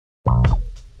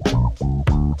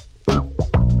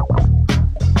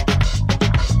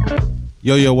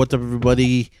Yo, yo, what's up,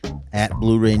 everybody? At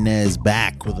Blu-ray Nez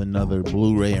back with another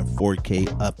Blu-ray and 4K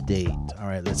update. All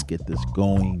right, let's get this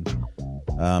going.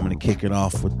 I'm going to kick it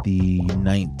off with the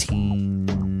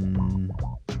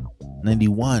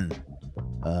 1991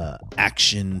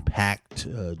 action-packed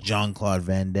Jean-Claude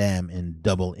Van Damme in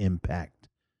Double Impact.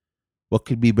 What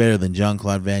could be better than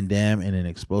Jean-Claude Van Damme in an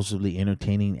explosively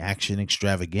entertaining action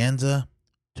extravaganza?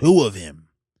 Two of him.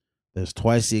 There's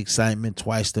twice the excitement,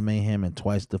 twice the mayhem, and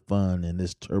twice the fun in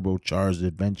this turbocharged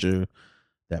adventure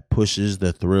that pushes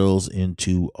the thrills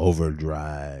into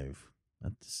overdrive.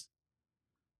 That's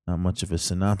not much of a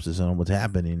synopsis on what's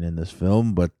happening in this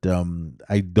film, but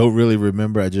I don't really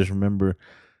remember. I just remember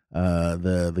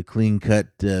the clean cut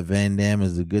Van Damme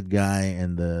is the good guy,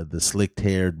 and the slicked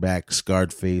haired back,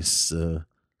 scarred face,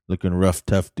 looking rough,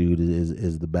 tough dude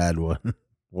is the bad one.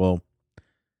 Well,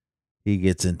 he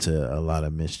gets into a lot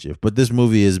of mischief, but this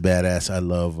movie is badass. I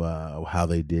love how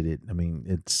they did it. I mean,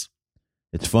 it's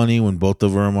funny when both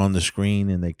of them are on the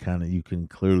screen, and they you can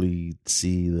clearly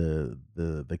see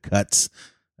the cuts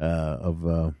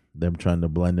of them trying to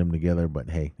blend them together. But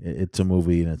hey, it's a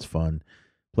movie and it's fun.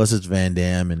 Plus, it's Van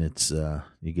Damme, and it's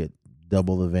you get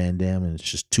double the Van Damme, and it's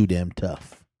just too damn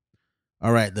tough.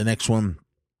 All right, the next one.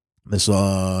 This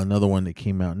another one that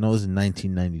came out. No, this is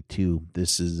 1992.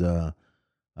 This is a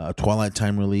Twilight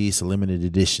Time release, a limited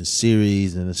edition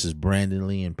series, and this is Brandon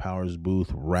Lee and Powers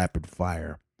Booth, Rapid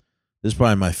Fire. This is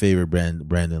probably my favorite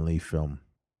Brandon Lee film.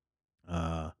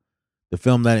 The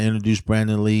film that introduced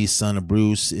Brandon Lee, son of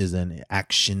Bruce, is an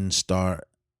action star.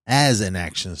 As an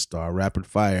action star, Rapid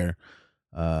Fire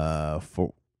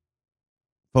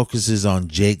focuses on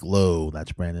Jake Lowe.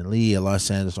 That's Brandon Lee, a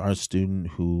Los Angeles art student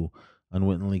who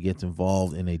unwittingly gets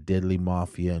involved in a deadly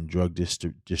mafia and drug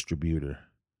distributor.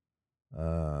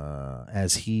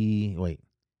 He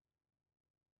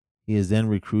is then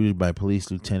recruited by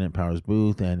Police Lieutenant Powers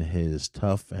Booth and his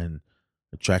tough and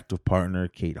attractive partner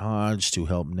Kate Hodge to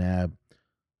help nab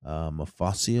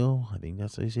Mafasio, I think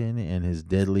that's how you say it, and his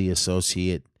deadly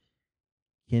associate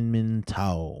Kinman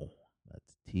Tao.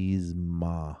 That's T's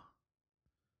Ma.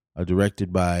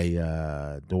 Directed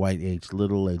by Dwight H.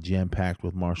 Little, a jam-packed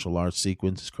with martial arts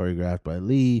sequence is choreographed by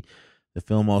Lee. The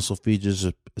film also features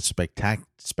a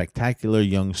spectacular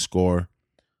young score,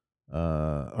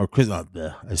 a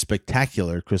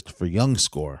spectacular Christopher Young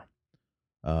score.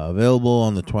 Available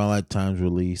on the Twilight Times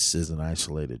release is an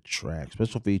isolated track.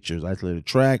 Special features: isolated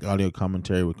track, audio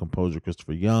commentary with composer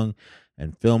Christopher Young,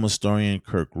 and film historian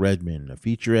Kirk Redmond. A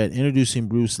featurette introducing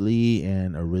Bruce Lee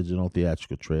and original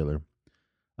theatrical trailer.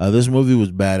 This movie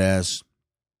was badass.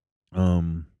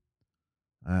 I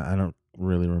don't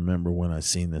really remember when I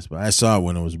seen this, but I saw it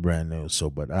when it was brand new.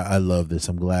 But I love this.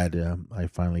 I'm glad I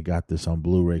finally got this on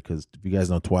Blu-ray, because if you guys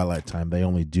know Twilight Time, they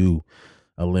only do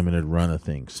a limited run of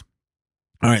things.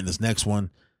 All right, this next one.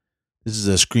 This is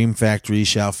a Scream Factory,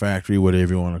 Shout Factory,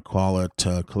 whatever you want to call it,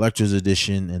 collector's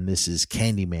edition, and this is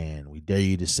Candyman. We dare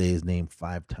you to say his name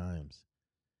 5 times.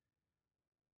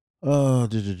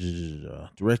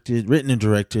 Written and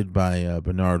directed by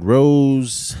Bernard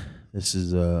Rose. This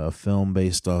is a film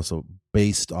based off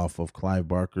of Clive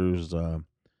Barker's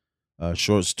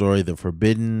short story, The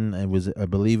Forbidden. I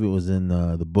believe it was in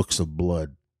the Books of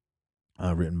Blood,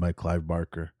 written by Clive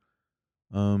Barker.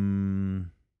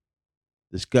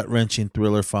 This gut-wrenching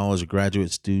thriller follows a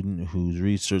graduate student whose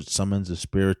research summons the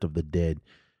spirit of the dead.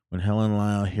 When Helen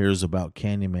Lyle hears about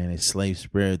Candyman, a slave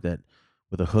spirit that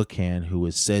with a hook hand who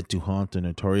is said to haunt a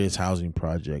notorious housing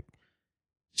project,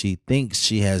 she thinks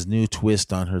she has a new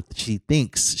twist on her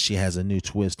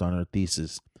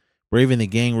thesis. Braving the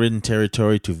gang-ridden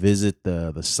territory to visit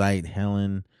the site,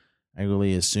 Helen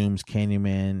angrily assumes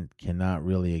Candyman cannot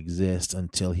really exist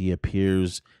until he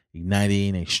appears,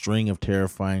 igniting a string of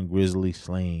terrifying grisly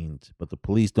slayings. But the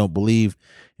police don't believe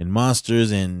in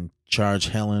monsters and charge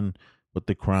Helen with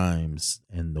the crimes,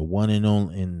 and the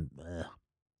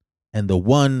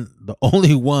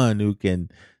only one who can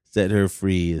set her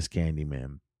free is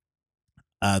Candyman.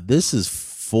 This is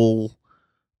full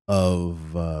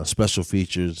of special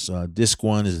features. Disc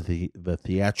 1 is the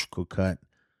theatrical cut.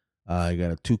 I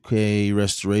got a 2K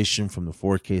restoration from the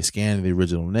 4K scan of the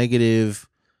original negative.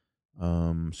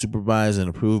 Supervised and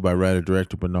approved by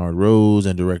writer-director Bernard Rose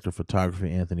and director of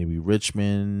photography Anthony B.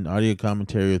 Richmond. Audio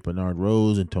commentary with Bernard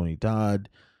Rose and Tony Todd.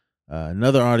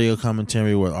 Another audio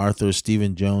commentary with Arthur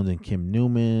Stephen Jones and Kim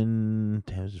Newman.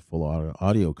 This is full of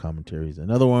audio commentaries.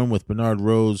 Another one with Bernard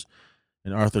Rose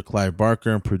and Arthur Clive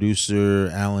Barker, and producer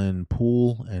Alan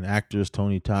Poole, and actors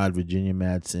Tony Todd, Virginia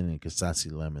Madsen, and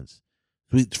Kasasi Lemons.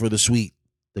 Sweets for the Sweet,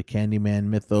 the Candyman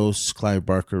mythos, Clive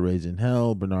Barker, Raising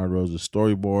Hell, Bernard Rose's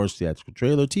storyboards, theatrical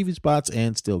trailer, TV spots,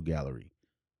 and still gallery.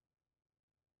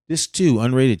 Disc 2,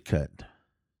 unrated cut.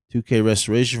 2K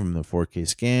restoration from the 4K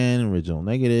scan, original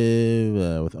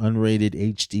negative, with unrated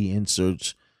HD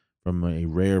inserts from a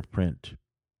rare print.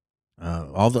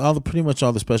 Pretty much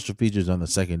all the special features on the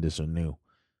second disc are new.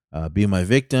 Be My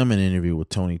Victim, an interview with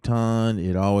Tony Todd.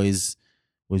 It Always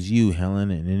Was You, Helen,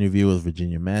 an interview with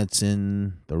Virginia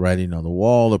Madsen. The Writing on the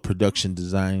Wall, the production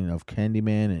design of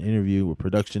Candyman, an interview with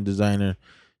production designer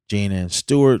Jane Ann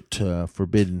Stewart.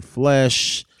 Forbidden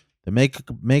Flesh, the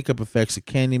makeup effects of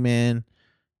Candyman,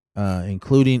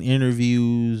 including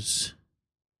interviews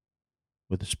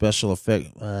with the special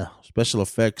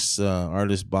effects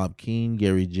artist Bob Keane,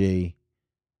 Gary J.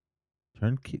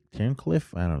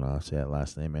 Turncliffe, I don't know how to say that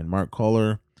last name, and Mark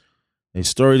Kohler. A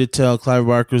story to tell, Clive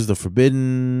Barker's The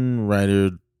Forbidden,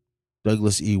 writer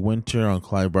Douglas E. Winter on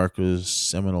Clive Barker's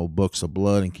seminal books of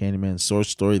Blood and Candyman's source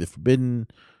story, The Forbidden,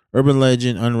 urban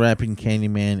legend, unwrapping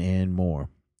Candyman, and more.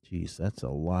 Jeez, that's a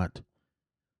lot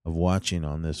of watching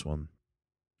on this one.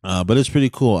 But it's pretty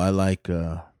cool. I like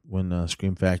when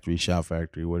Scream Factory, Shout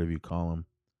Factory, whatever you call them,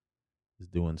 is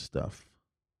doing stuff.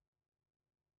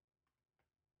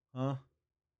 Huh?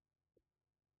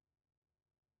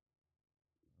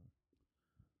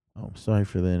 Oh, sorry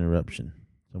for the interruption.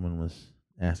 Someone was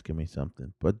asking me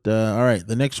something. But all right,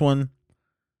 the next one.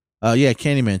 Yeah,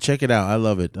 Candyman. Check it out. I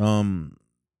love it.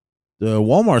 The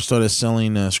Walmart started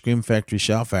selling Scream Factory,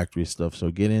 Shout Factory stuff. So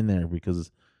get in there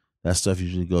because that stuff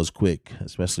usually goes quick,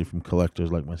 especially from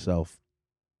collectors like myself.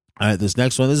 All right, this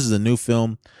next one. This is a new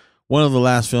film. One of the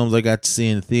last films I got to see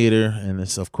in the theater, and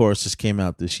this, of course, this came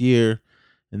out this year.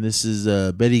 And this is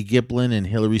Betty Giplin and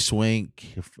Hilary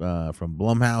Swank from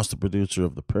Blumhouse, the producer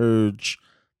of The Purge,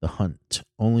 The Hunt.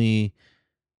 Only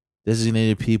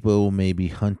designated people may be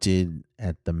hunted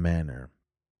at the manor.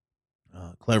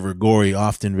 Clever, gory,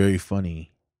 often very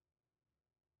funny.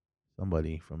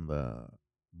 Somebody from the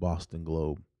Boston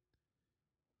Globe.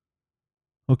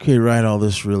 Okay, write all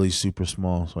this really super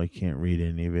small so I can't read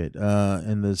any of it.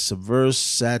 In the subversive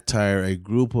satire, a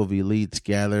group of elites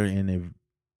gather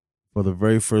for the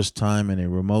very first time in a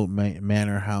remote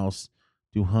manor house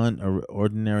to hunt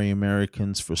ordinary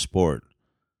Americans for sport.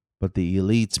 But the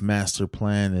elite's master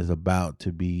plan is about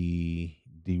to be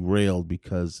derailed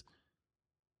because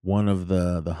one of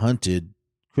the hunted,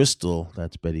 Crystal,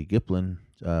 that's Betty Giplin,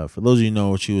 for those of you who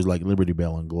know, she was like Liberty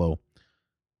Bell on Glow,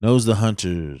 knows the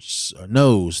hunters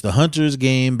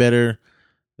game better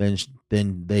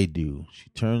than they do.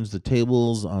 She turns the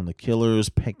tables on the killers,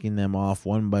 pecking them off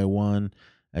one by one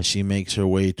as she makes her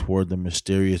way toward the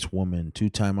mysterious woman,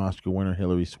 two-time Oscar winner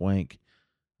Hilary Swank,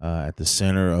 at the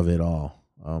center of it all.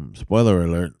 Spoiler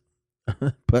alert.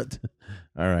 But,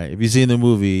 all right, if you've seen the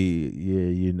movie,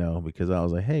 you know, because I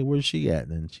was like, hey, where's she at?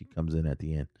 And then she comes in at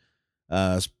the end.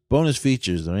 Bonus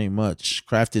features, there ain't much.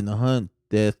 Crafting the Hunt,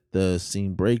 death,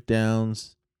 scene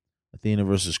breakdowns, Athena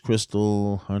versus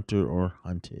Crystal, Hunter or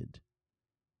Hunted.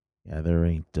 Yeah, there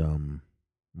ain't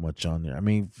much on there. I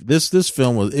mean, this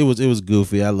film was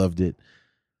goofy. I loved it.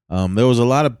 There was a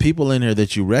lot of people in here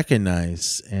that you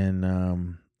recognize, and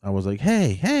I was like,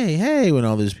 hey, when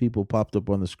all these people popped up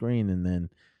on the screen, and then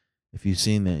if you've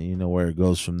seen that, you know where it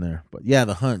goes from there. But yeah,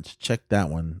 The Hunt, check that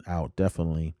one out.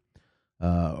 Definitely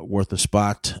worth a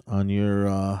spot on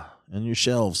your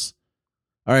shelves.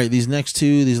 All right, these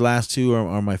last two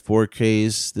are my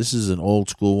 4Ks. This is an old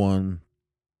school one,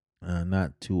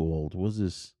 not too old. Was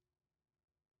this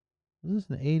in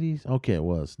the 80s? Okay, it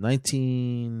was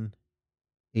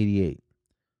 1988.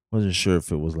 Wasn't sure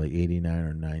if it was like 89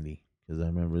 or 90 because I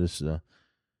remember this is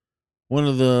one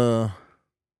of the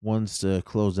ones to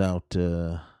close out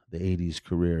the 80s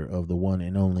career of the one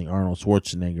and only Arnold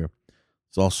Schwarzenegger.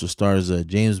 It also stars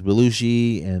James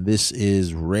Belushi, and this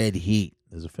is Red Heat.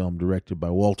 It's a film directed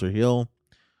by Walter Hill.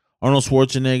 Arnold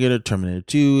Schwarzenegger, Terminator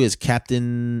 2, is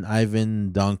Captain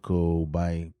Ivan Danko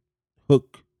by the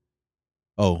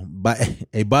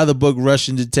book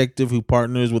Russian detective who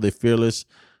partners with a fearless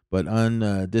but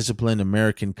undisciplined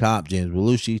American cop, James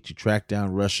Belushi, to track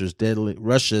down Russia's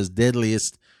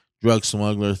deadliest drug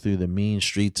smuggler through the mean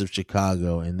streets of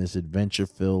Chicago in this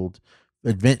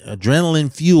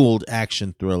adrenaline-fueled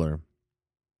action thriller.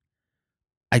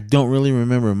 I don't really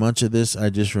remember much of this. I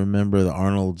just remember that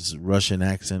Arnold's Russian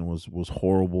accent was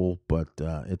horrible, but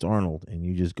it's Arnold, and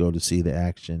you just go to see the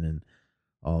action and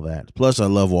all that. Plus, I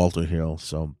love Walter Hill,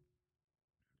 so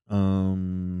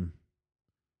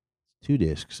 2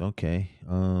 discs, okay.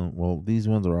 Well, these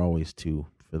ones are always 2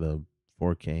 for the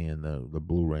 4K and the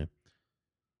Blu-ray.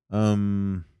 I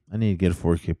need to get a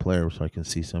 4K player so I can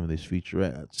see some of these features.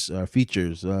 Arnold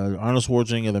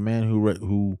Schwarzenegger, the man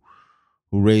who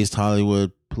raised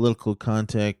Hollywood, political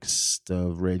context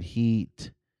of Red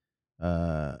Heat,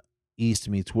 East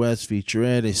Meets West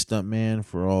featurette, a stuntman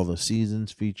for all the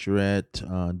seasons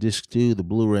featurette. Disc 2, the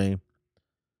Blu-ray.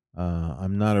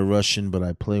 I'm Not a Russian, but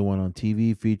I Play One on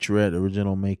TV featurette,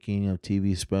 original making of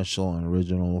TV special, and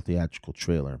original theatrical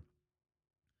trailer.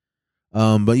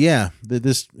 But yeah,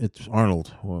 it's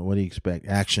Arnold. What do you expect?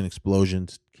 Action,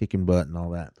 explosions, kicking butt, and all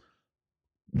that.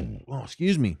 Oh,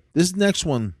 excuse me. This next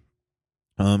one,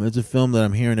 it's a film that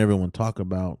I'm hearing everyone talk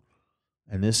about,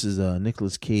 and this is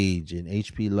Nicolas Cage in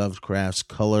H.P. Lovecraft's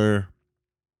Color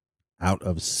Out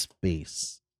of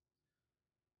Space.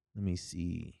 Let me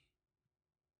see.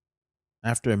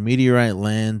 After a meteorite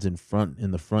lands in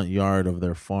the front yard of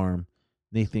their farm,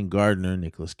 Nathan Gardner,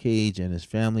 Nicolas Cage, and his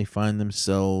family find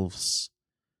themselves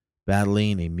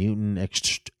battling a mutant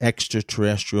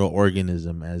extraterrestrial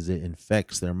organism as it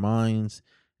infects their minds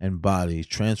and bodies,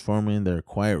 transforming their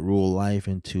quiet rural life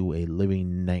into a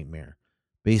living nightmare.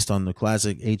 Based on the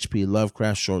classic H.P.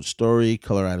 Lovecraft short story,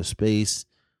 Color Out of Space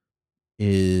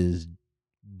is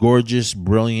gorgeous,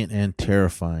 brilliant, and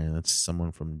terrifying. That's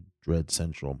someone from Dread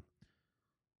Central.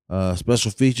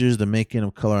 Special features, the making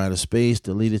of Color Out of Space,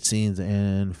 deleted scenes,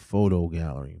 and photo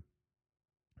gallery.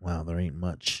 Wow, there ain't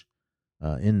much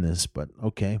in this, but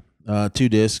okay. 2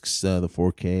 discs, the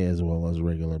 4K as well as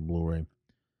regular Blu-ray.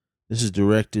 This is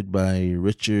directed by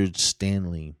Richard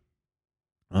Stanley.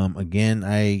 Again,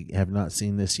 I have not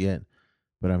seen this yet,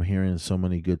 but I'm hearing so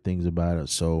many good things about it.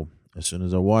 So as soon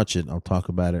as I watch it, I'll talk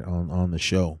about it on the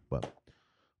show. But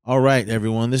all right,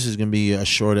 everyone, this is going to be a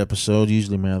short episode.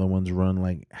 Usually my other ones run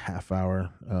like half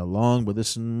hour long, but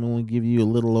this will only give you a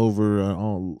little over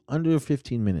under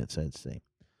 15 minutes, I'd say.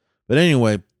 But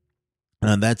anyway,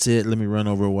 that's it. Let me run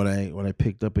over what I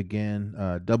picked up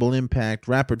again. Double Impact,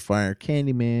 Rapid Fire,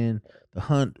 Candyman, The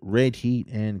Hunt, Red Heat,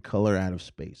 and Color Out of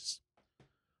Space.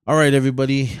 All right,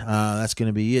 everybody, that's going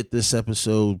to be it this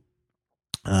episode.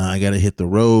 I got to hit the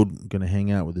road. I'm going to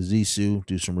hang out with the Zissou,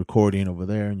 do some recording over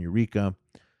there in Eureka.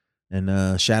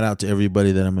 And shout out to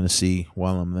everybody that I'm going to see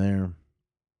while I'm there.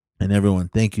 And everyone,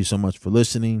 thank you so much for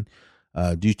listening.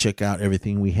 Do check out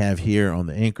everything we have here on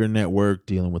the Anchor Network,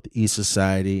 dealing with the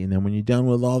E-Society. And then when you're done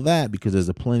with all that, because there's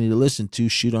a plenty to listen to,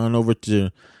 shoot on over to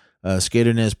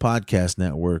SkaterNez Podcast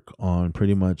Network on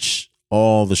pretty much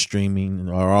all the streaming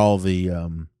or all the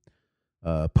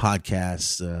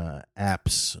podcasts,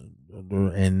 apps,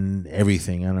 and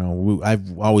everything. I don't know.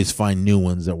 I've always find new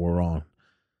ones that we're on.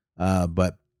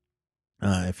 But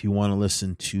if you want to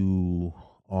listen to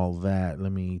all that,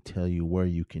 let me tell you where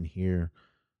you can hear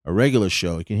a regular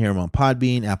show. You can hear them on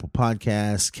Podbean, Apple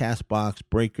Podcasts, CastBox,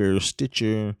 Breaker,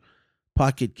 Stitcher,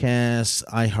 Pocket Cast,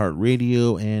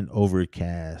 iHeartRadio, and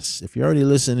Overcast. If you're already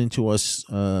listening to us,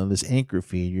 this Anchor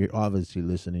feed, you're obviously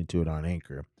listening to it on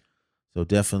Anchor. So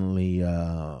definitely,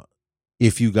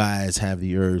 if you guys have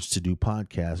the urge to do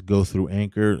podcasts, go through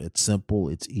Anchor. It's simple.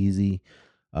 It's easy.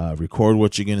 Record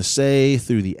what you're going to say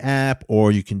through the app,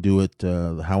 or you can do it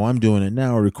how I'm doing it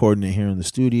now, recording it here in the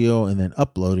studio and then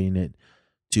uploading it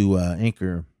to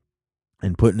Anchor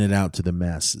and putting it out to the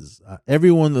masses.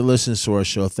 Everyone that listens to our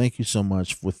show, thank you so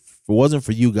much. If it wasn't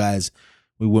for you guys,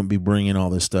 we wouldn't be bringing all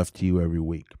this stuff to you every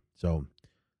week. So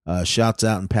shouts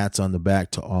out and pats on the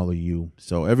back to all of you.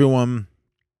 So everyone,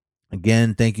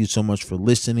 again, thank you so much for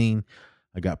listening.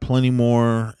 I got plenty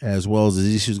more, as well as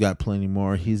Zissou's got plenty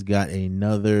more. He's got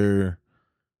another,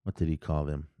 what did he call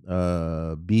them?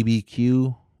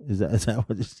 BBQ? Is that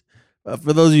what it's,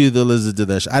 for those of you that listen to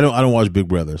that, I don't watch Big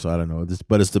Brother, so I don't know.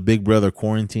 But it's the Big Brother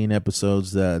quarantine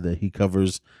episodes that he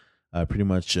covers pretty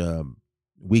much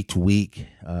week to week,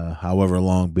 however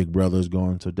long Big Brother is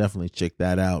going. So definitely check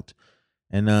that out.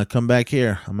 And come back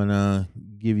here. I'm going to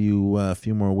give you a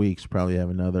few more weeks. Probably have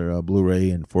another Blu-ray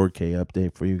and 4K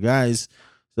update for you guys.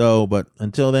 So, but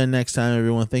until then, next time,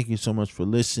 everyone, thank you so much for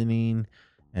listening.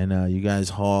 And you guys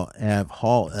haul ass.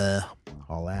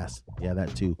 Yeah,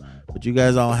 that too. But you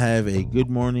guys all have a good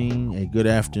morning, a good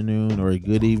afternoon, or a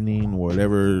good evening,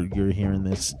 whatever you're hearing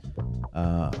this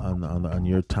on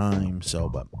your time. So,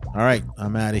 but all right,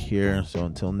 I'm out of here. So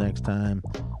until next time,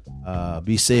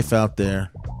 be safe out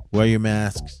there. Wear your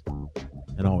masks,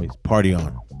 and always party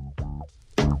on.